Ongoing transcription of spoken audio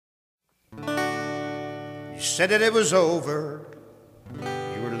said that it was over,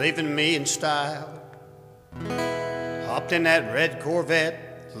 you were leaving me in style. Hopped in that red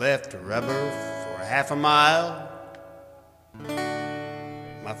Corvette, left the rubber for half a mile.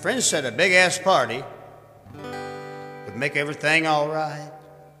 My friend said a big-ass party would make everything all right.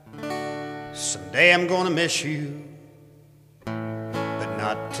 Someday I'm gonna miss you, but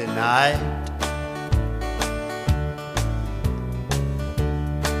not tonight.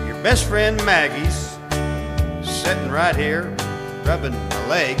 Your best friend Maggie's sitting right here, rubbing my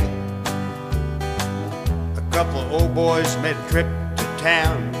leg. A couple of old boys made a trip to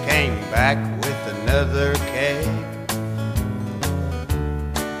town, came back with another keg.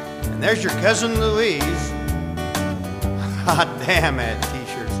 And there's your cousin Louise. Hot damn, that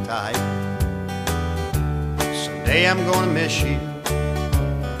t-shirt's tight. Someday I'm gonna miss you,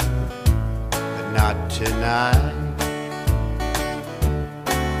 but not tonight.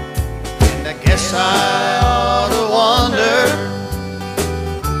 And I guess I ought to wonder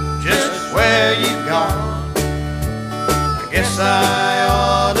just where you've gone. I guess I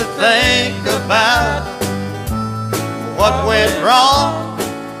ought to think about what went wrong.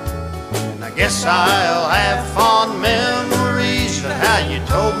 And I guess I'll have fond memories of how you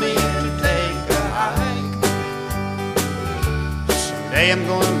told me to take a hike. Someday I'm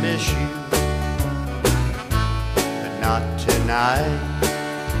gonna miss you, but not tonight.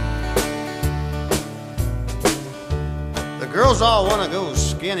 The girls all want to go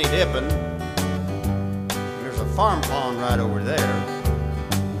skinny dipping. There's a farm pond right over there.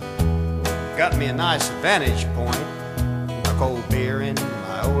 Got me a nice vantage point, a cold beer in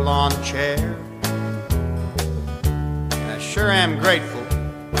my old lawn chair. And I sure am grateful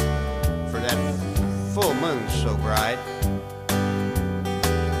for that full moon so bright.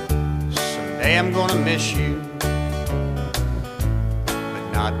 Someday I'm gonna miss you,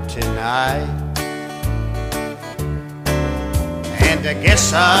 but not tonight. And I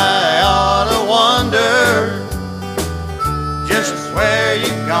guess I ought to wonder just where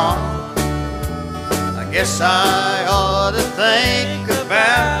you've gone. I guess I ought to think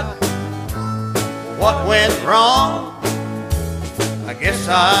about what went wrong. I guess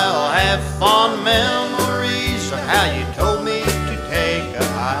I'll have fond memories of how you told me to take a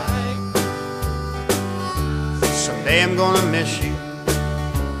hike. Someday I'm gonna miss you,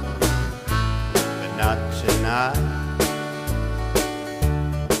 but not tonight.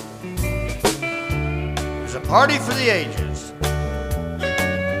 Party for the ages.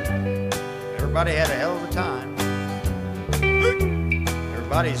 Everybody had a hell of a time.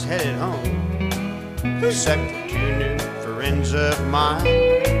 Everybody's headed home, except for two new friends of mine.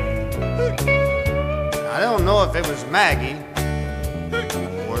 I don't know if it was Maggie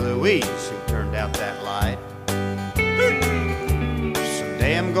or Louise who turned out that light.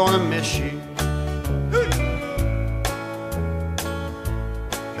 Someday I'm gonna miss you,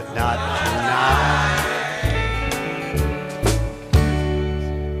 but not tonight.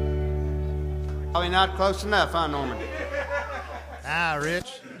 Probably not close enough, huh, Norman? Ah,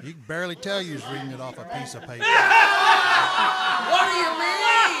 Rich, you can barely tell you was reading it off a piece of paper. What do you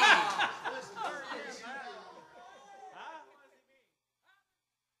mean?